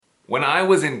When I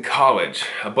was in college,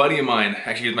 a buddy of mine,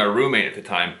 actually he was my roommate at the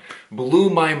time, blew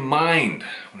my mind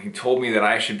when he told me that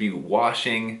I should be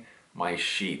washing my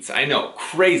sheets. I know,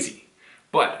 crazy.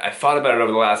 But I thought about it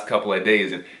over the last couple of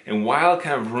days, and while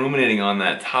kind of ruminating on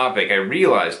that topic, I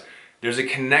realized there's a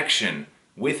connection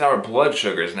with our blood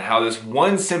sugars and how this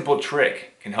one simple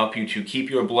trick can help you to keep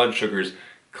your blood sugars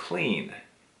clean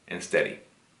and steady.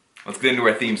 Let's get into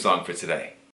our theme song for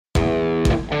today.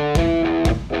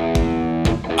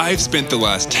 I've spent the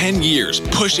last 10 years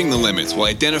pushing the limits while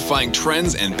identifying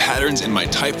trends and patterns in my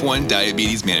type 1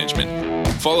 diabetes management.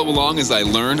 Follow along as I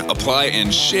learn, apply,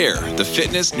 and share the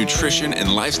fitness, nutrition,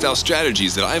 and lifestyle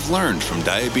strategies that I've learned from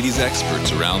diabetes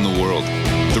experts around the world.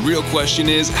 The real question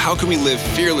is, how can we live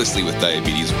fearlessly with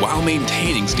diabetes while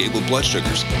maintaining stable blood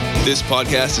sugars? This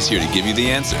podcast is here to give you the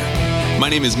answer. My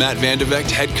name is Matt Vandevecht,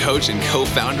 head coach and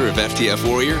co-founder of FTF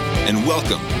Warrior, and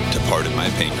welcome to Pardon My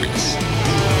Pancreas.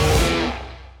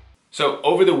 So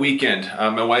over the weekend,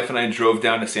 my wife and I drove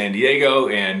down to San Diego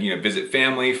and visit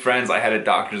family, friends. I had a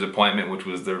doctor's appointment, which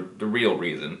was the real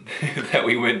reason that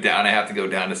we went down. I have to go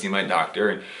down to see my doctor.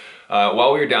 And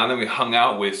while we were down there, we hung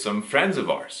out with some friends of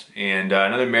ours and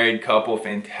another married couple,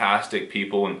 fantastic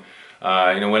people,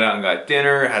 and went out and got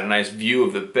dinner. Had a nice view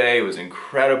of the bay. It was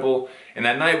incredible. And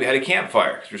that night we had a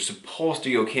campfire because we were supposed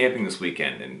to go camping this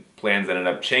weekend, and plans ended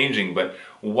up changing. But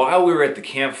while we were at the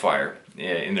campfire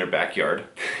in their backyard,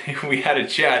 we had a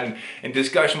chat, and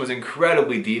discussion was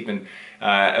incredibly deep, and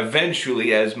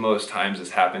eventually, as most times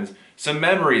this happens, some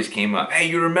memories came up. Hey,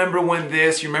 you remember when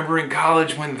this? You remember in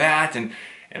college when that? And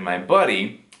my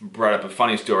buddy brought up a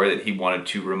funny story that he wanted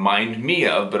to remind me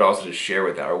of, but also to share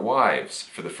with our wives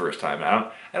for the first time.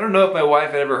 I don't know if my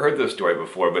wife had ever heard this story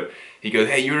before, but he goes,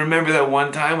 hey, you remember that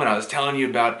one time when I was telling you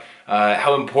about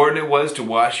how important it was to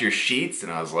wash your sheets?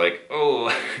 And I was like,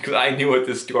 oh, because I knew what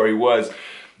this story was.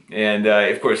 And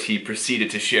of course, he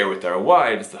proceeded to share with our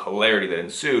wives the hilarity that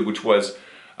ensued, which was,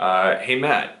 hey,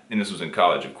 Matt, and this was in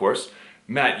college, of course,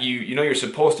 Matt, you know you're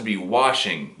supposed to be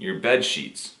washing your bed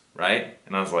sheets, right?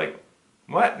 And I was like,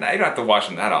 what? Now you don't have to wash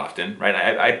them that often, right?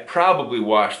 I probably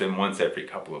wash them once every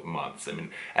couple of months. I mean,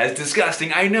 as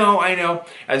disgusting, I know,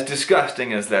 as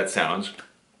disgusting as that sounds.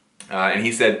 And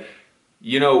he said,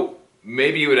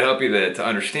 maybe it would help you to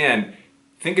understand,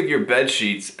 think of your bed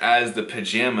sheets as the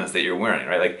pajamas that you're wearing,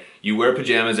 right? Like, you wear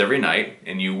pajamas every night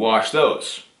and you wash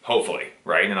those, hopefully,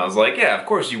 right? And I was like, yeah, of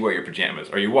course you wear your pajamas,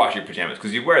 or you wash your pajamas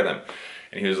because you wear them.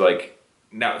 And he was like,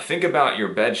 now think about your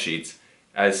bed sheets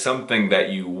as something that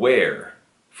you wear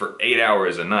for 8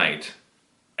 hours a night,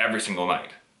 every single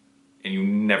night, and you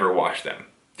never wash them.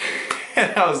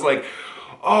 And I was like,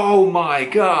 oh my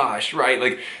gosh, right?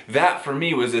 Like, that for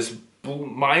me was this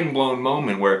mind-blown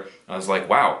moment where I was like,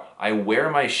 wow, I wear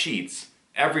my sheets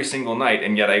every single night,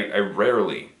 and yet I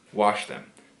rarely wash them.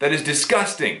 That is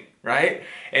disgusting, right?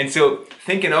 And so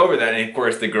thinking over that, and of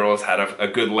course the girls had a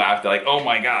good laugh. They're like, oh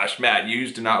my gosh, Matt, you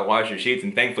used to not wash your sheets,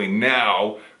 and thankfully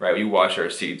now, right, we wash our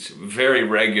sheets very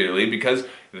regularly, because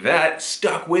that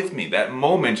stuck with me. That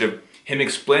moment of him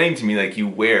explaining to me, like, you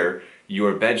wear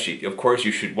your bed sheet, of course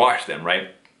you should wash them, right?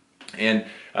 And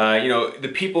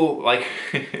the people like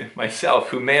myself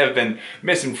who may have been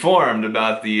misinformed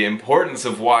about the importance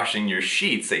of washing your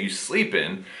sheets that you sleep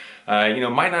in,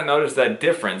 might not notice that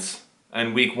difference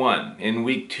in week 1, in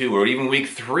week 2, or even week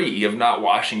 3 of not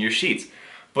washing your sheets.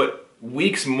 But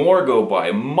weeks more go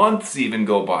by, months even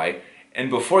go by, and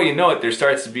before you know it, there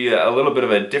starts to be a little bit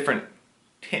of a different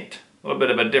tint, a little bit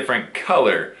of a different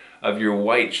color of your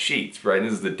white sheets, right? And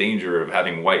this is the danger of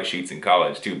having white sheets in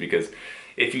college too, because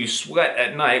if you sweat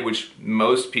at night, which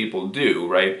most people do,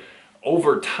 right,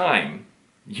 over time,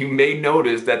 you may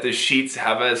notice that the sheets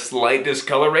have a slight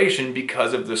discoloration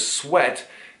because of the sweat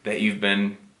that you've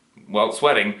been,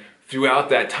 sweating throughout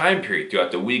that time period,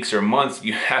 throughout the weeks or months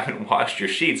you haven't washed your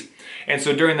sheets. And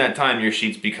so during that time, your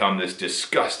sheets become this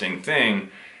disgusting thing,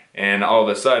 and all of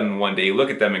a sudden, one day you look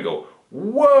at them and go,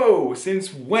 whoa,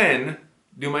 since when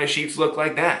do my sheets look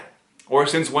like that? Or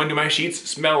since when do my sheets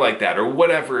smell like that? Or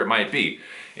whatever it might be.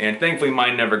 And thankfully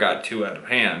mine never got too out of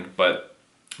hand, but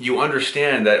you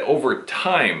understand that over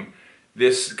time,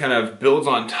 this kind of builds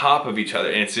on top of each other,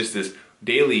 and it's just this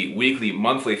daily, weekly,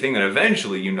 monthly thing that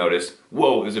eventually you notice,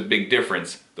 whoa, there's a big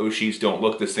difference. Those sheets don't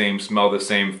look the same, smell the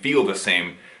same, feel the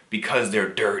same, because they're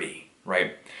dirty,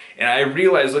 right? And I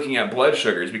realized, looking at blood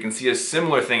sugars, we can see a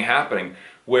similar thing happening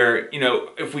where,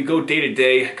 if we go day to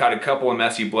day, got a couple of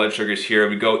messy blood sugars here,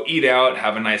 we go eat out,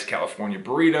 have a nice California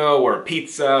burrito or a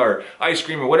pizza or ice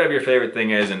cream or whatever your favorite thing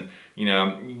is, and you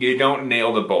don't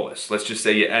nail the bolus. Let's just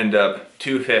say you end up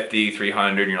 250,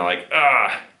 300, and you're like,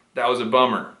 that was a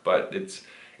bummer, but it's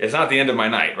it's not the end of my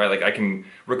night, right? Like I can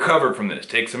recover from this,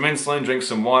 take some insulin, drink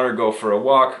some water, go for a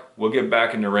walk, we'll get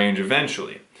back into range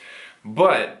eventually.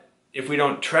 But if we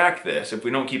don't track this, if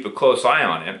we don't keep a close eye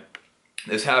on it,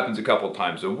 this happens a couple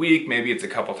times a week, maybe it's a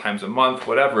couple times a month,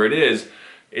 whatever it is,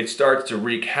 it starts to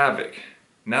wreak havoc,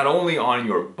 not only on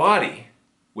your body,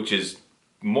 which is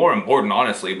more important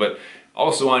honestly, but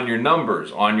also on your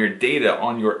numbers, on your data,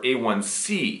 on your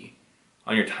A1C,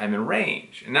 on your time in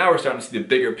range. And now we're starting to see the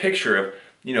bigger picture of,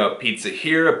 a pizza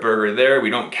here, a burger there,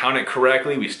 we don't count it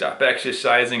correctly, we stop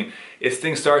exercising, as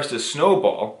things starts to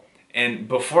snowball, and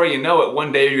before you know it,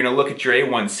 one day you're gonna look at your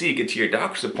A1C, get to your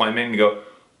doctor's appointment and go,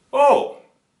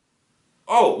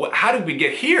 how did we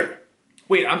get here?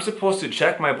 Wait, I'm supposed to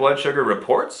check my blood sugar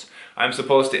reports? I'm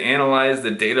supposed to analyze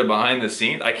the data behind the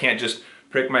scenes? I can't just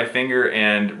prick my finger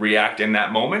and react in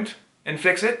that moment and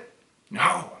fix it?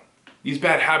 No, these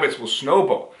bad habits will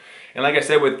snowball. And like I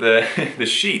said with the, the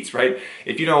sheets, right?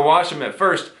 If you don't wash them at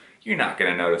first, you're not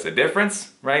gonna notice a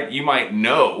difference, right? You might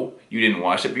know you didn't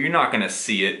wash it, but you're not gonna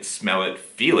see it, smell it,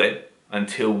 feel it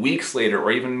until weeks later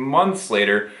or even months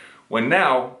later, when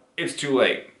now it's too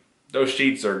late. Those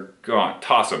sheets are gone,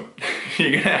 toss them.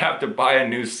 You're gonna have to buy a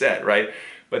new set, right?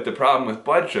 But the problem with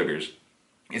blood sugars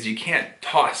is you can't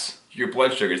toss your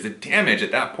blood sugars. The damage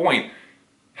at that point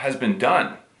has been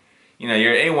done.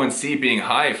 Your A1C being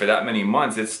high for that many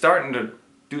months, it's starting to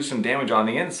do some damage on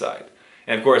the inside.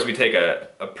 And of course we take a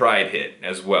pride hit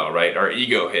as well, right? Our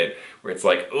ego hit, where it's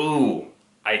like, ooh,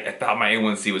 I thought my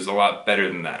A1C was a lot better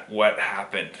than that. What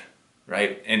happened,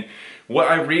 right? And what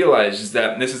I realized is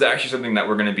that this is actually something that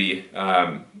we're gonna be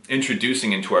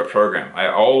introducing into our program. I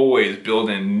always build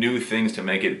in new things to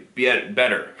make it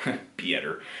better,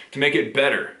 to make it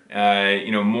better,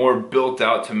 more built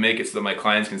out to make it so that my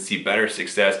clients can see better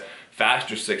success,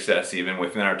 faster success even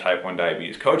within our type 1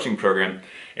 diabetes coaching program.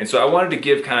 And so I wanted to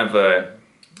give kind of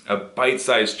a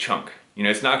bite-sized chunk.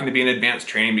 It's not going to be an advanced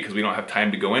training because we don't have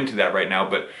time to go into that right now,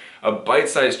 but a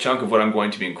bite-sized chunk of what I'm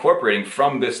going to be incorporating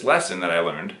from this lesson that I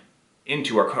learned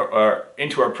into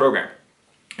our program.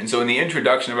 And so in the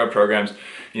introduction of our programs,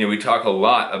 we talk a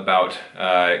lot about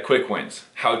quick wins,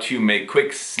 how to make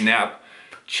quick snap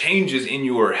changes in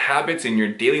your habits in your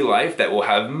daily life that will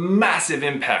have massive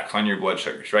impacts on your blood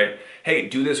sugars, right? Hey,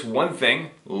 do this one thing,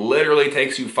 literally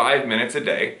takes you 5 minutes a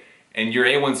day, and your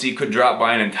A1C could drop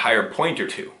by an entire point or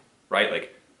two, right?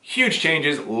 Like huge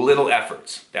changes, little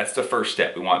efforts. That's the first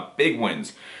step. We want big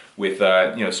wins with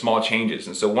small changes.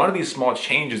 And so one of these small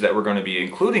changes that we're going to be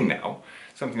including now,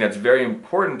 something that's very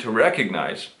important to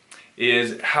recognize,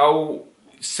 is how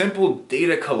simple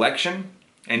data collection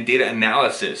and data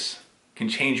analysis can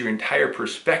change your entire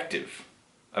perspective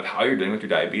of how you're doing with your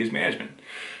diabetes management.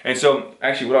 And so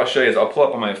actually what I'll show you is I'll pull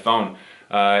up on my phone.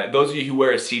 Those of you who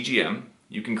wear a CGM,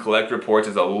 you can collect reports.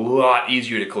 It's a lot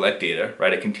easier to collect data,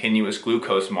 right? A continuous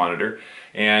glucose monitor.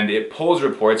 And it pulls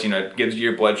reports, it gives you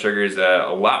your blood sugars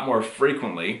a lot more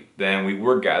frequently than we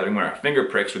were gathering when our finger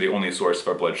pricks were the only source of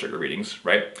our blood sugar readings,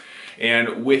 right?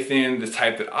 And within the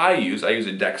type that I use a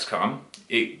Dexcom,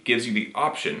 it gives you the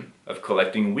option of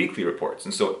collecting weekly reports.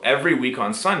 And so every week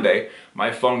on Sunday, my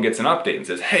phone gets an update and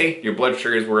says, hey, your blood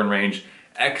sugars were in range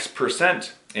X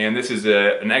percent, and this is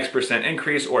an X percent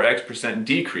increase or X percent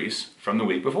decrease from the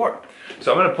week before.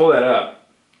 So I'm gonna pull that up,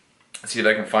 see if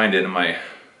I can find it in my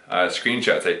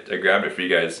screenshots. I grabbed it for you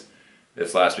guys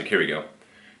this last week. Here we go.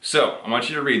 So I want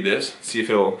you to read this, see if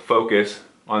it'll focus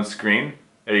on screen.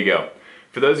 There you go.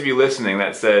 For those of you listening,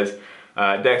 that says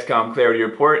Dexcom Clarity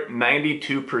Report,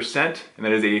 92%, and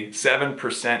that is a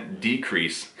 7%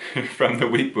 decrease from the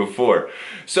week before.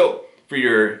 So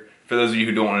for those of you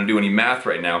who don't want to do any math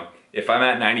right now, if I'm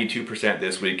at 92%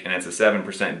 this week and it's a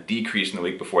 7% decrease in the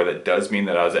week before, that does mean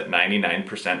that I was at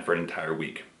 99% for an entire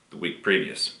week, the week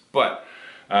previous. But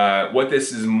what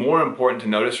this is more important to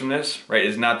notice from this, right,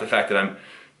 is not the fact that I'm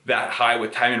that high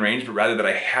with time and range, but rather that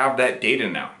I have that data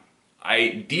now.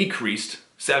 I decreased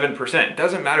 7%. It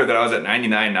doesn't matter that I was at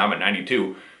 99, now I'm at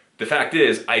 92. The fact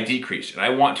is, I decreased, and I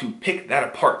want to pick that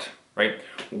apart, right?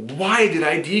 Why did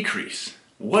I decrease?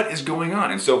 What is going on?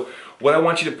 And so what I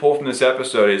want you to pull from this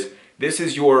episode is, this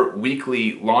is your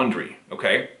weekly laundry,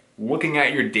 okay? Looking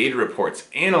at your data reports,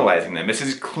 analyzing them. This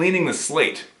is cleaning the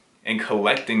slate and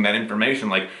collecting that information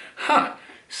like,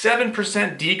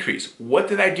 7% decrease. What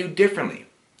did I do differently?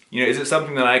 Is it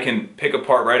something that I can pick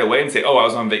apart right away and say, oh, I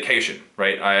was on vacation,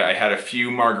 right? I had a few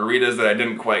margaritas that I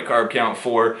didn't quite carb count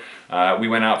for. We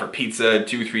went out for pizza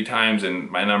 2-3 times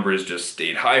and my numbers just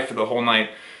stayed high for the whole night.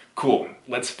 Cool,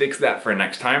 let's fix that for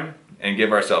next time and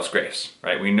give ourselves grace,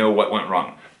 right? We know what went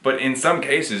wrong. But in some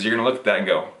cases, you're gonna look at that and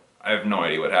go, I have no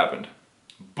idea what happened.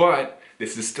 But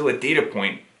this is still a data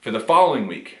point for the following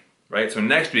week, right? So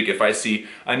next week, if I see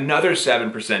another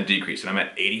 7% decrease and I'm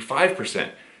at 85%,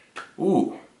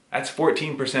 ooh, that's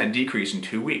 14% decrease in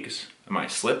 2 weeks. Am I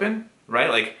slipping, right?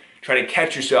 Like, try to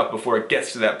catch yourself before it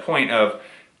gets to that point of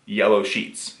yellow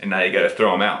sheets, and now you gotta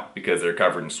throw them out because they're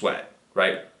covered in sweat,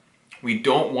 right? We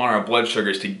don't want our blood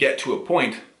sugars to get to a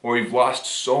point where we've lost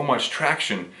so much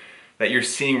traction that you're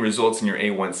seeing results in your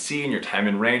A1C and your time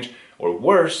in range, or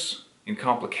worse, in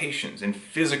complications, in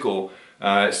physical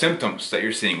symptoms that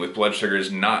you're seeing with blood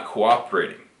sugars not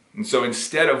cooperating. And so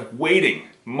instead of waiting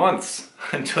months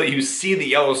until you see the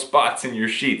yellow spots in your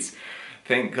sheets,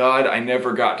 thank God I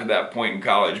never got to that point in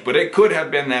college, but it could have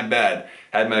been that bad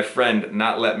had my friend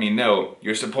not let me know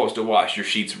you're supposed to wash your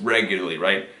sheets regularly,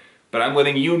 right? But I'm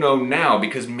letting you know now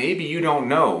because maybe you don't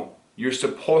know you're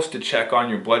supposed to check on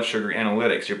your blood sugar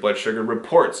analytics, your blood sugar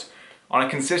reports on a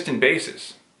consistent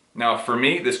basis. Now for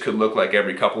me, this could look like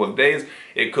every couple of days.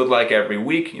 It could like every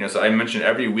week. So I mentioned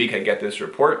every week I get this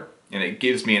report and it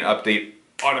gives me an update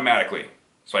automatically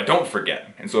so I don't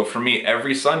forget. And so for me,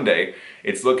 every Sunday,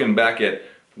 it's looking back at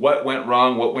what went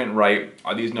wrong, what went right.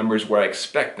 Are these numbers where I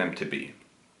expect them to be?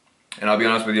 And I'll be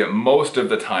honest with you, most of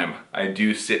the time I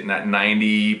do sit in that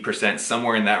 90%,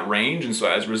 somewhere in that range. And so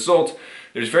as a result,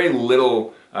 there's very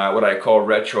little what I call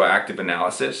retroactive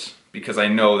analysis, because I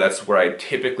know that's where I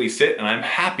typically sit and I'm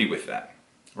happy with that,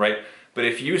 right? But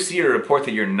if you see a report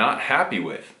that you're not happy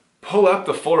with, pull up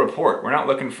the full report. We're not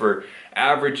looking for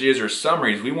averages or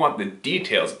summaries. We want the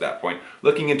details at that point.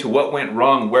 Looking into what went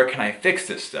wrong, where can I fix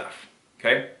this stuff,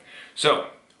 okay? So,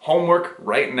 homework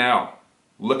right now.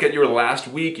 Look at your last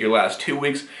week, your last 2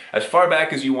 weeks, as far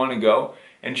back as you want to go,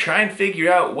 and try and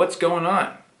figure out what's going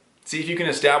on. See if you can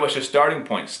establish a starting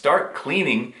point. Start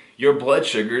cleaning your blood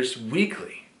sugars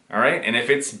weekly, all right? And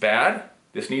if it's bad,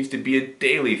 this needs to be a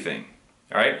daily thing,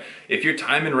 all right? If your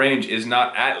time in range is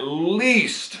not at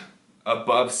least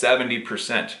above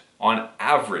 70% on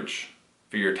average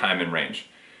for your time in range,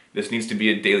 this needs to be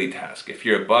a daily task. If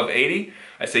you're above 80,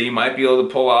 I say you might be able to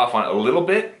pull off on a little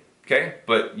bit, okay?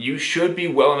 But you should be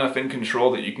well enough in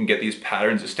control that you can get these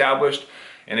patterns established.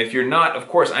 And if you're not, of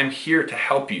course, I'm here to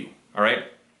help you, all right?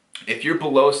 If you're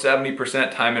below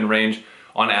 70% time in range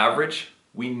on average,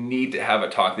 we need to have a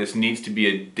talk. This needs to be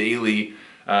a daily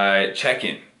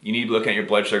check-in. You need to look at your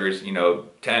blood sugars,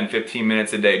 10, 15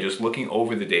 minutes a day, just looking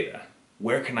over the data.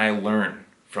 Where can I learn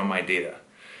from my data?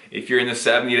 If you're in the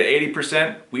 70 to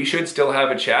 80%, we should still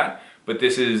have a chat, but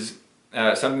this is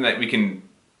something that we can,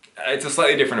 it's a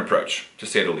slightly different approach, to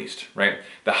say the least, right?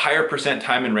 The higher percent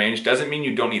time in range doesn't mean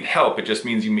you don't need help, it just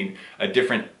means you need a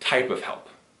different type of help,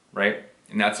 right?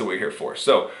 And that's what we're here for.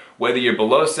 So whether you're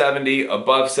below 70,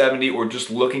 above 70, or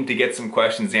just looking to get some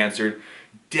questions answered,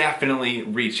 definitely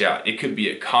reach out. It could be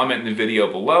a comment in the video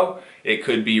below. It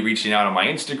could be reaching out on my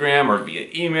Instagram or via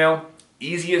email.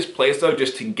 Easiest place though,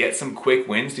 just to get some quick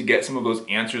wins, to get some of those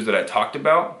answers that I talked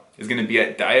about, is gonna be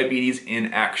at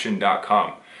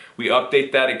diabetesinaction.com. We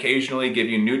update that occasionally, give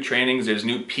you new trainings, there's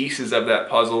new pieces of that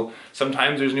puzzle.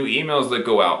 Sometimes there's new emails that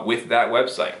go out with that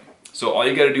website. So all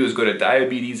you gotta do is go to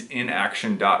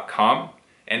diabetesinaction.com,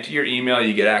 enter your email,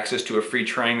 you get access to a free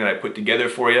training that I put together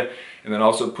for you, and then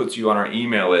also puts you on our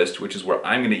email list, which is where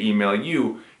I'm gonna email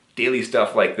you daily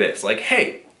stuff like this. Like,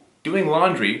 hey, doing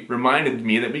laundry reminded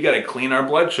me that we gotta clean our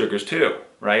blood sugars too,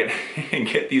 right? And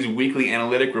get these weekly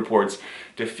analytic reports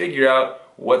to figure out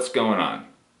what's going on.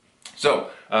 So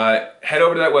head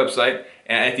over to that website,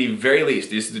 and at the very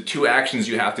least, these are the 2 actions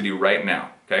you have to do right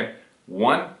now, okay?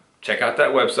 1, check out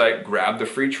that website, grab the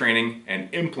free training, and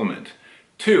implement.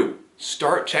 2,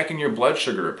 start checking your blood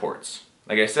sugar reports.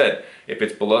 Like I said, if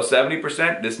it's below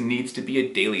 70%, this needs to be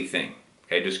a daily thing,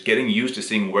 okay? Just getting used to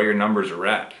seeing where your numbers are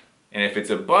at. And if it's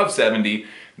above 70,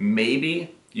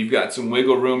 maybe you've got some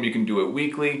wiggle room, you can do it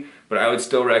weekly, but I would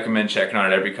still recommend checking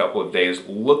on it every couple of days,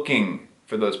 looking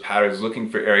for those patterns, looking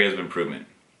for areas of improvement.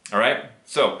 All right?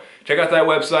 So check out that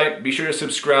website. Be sure to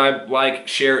subscribe, like,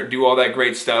 share, do all that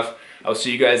great stuff. I'll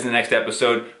see you guys in the next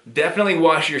episode. Definitely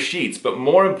wash your sheets, but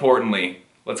more importantly,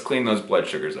 let's clean those blood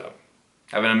sugars up.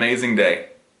 Have an amazing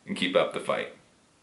day and keep up the fight.